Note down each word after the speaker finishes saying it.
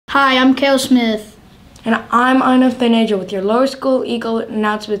Hi, I'm Kale Smith. And I'm Arnav Thaneja with your Lower School Eagle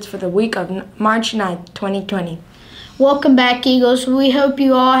announcements for the week of March 9th, 2020. Welcome back, Eagles. We hope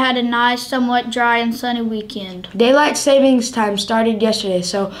you all had a nice, somewhat dry and sunny weekend. Daylight savings time started yesterday,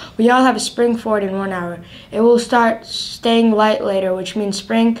 so we all have a spring forward in 1 hour. It will start staying light later, which means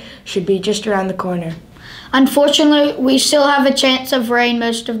spring should be just around the corner. Unfortunately, we still have a chance of rain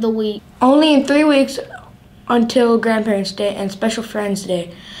most of the week. Only in 3 weeks until Grandparents' Day and Special Friends'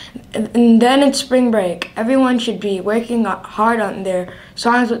 Day. And then it's spring break. Everyone should be working hard on their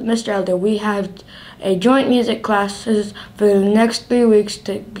songs with Mr. Elder. We have a joint music classes for the next 3 weeks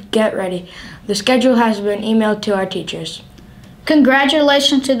to get ready. The schedule has been emailed to our teachers.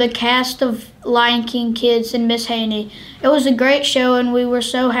 Congratulations to the cast of Lion King Kids and Miss Haney. It was a great show, and we were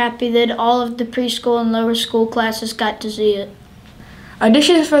so happy that all of the preschool and lower school classes got to see it.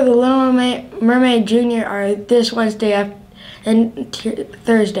 Auditions for the Little Mermaid Junior are this Wednesday and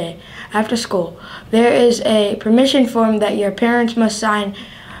Thursday after school. There is a permission form that your parents must sign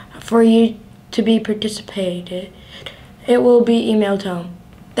for you to be participated. It will be emailed home.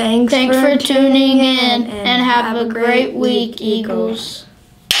 Thanks for tuning in and have a great week, Eagles.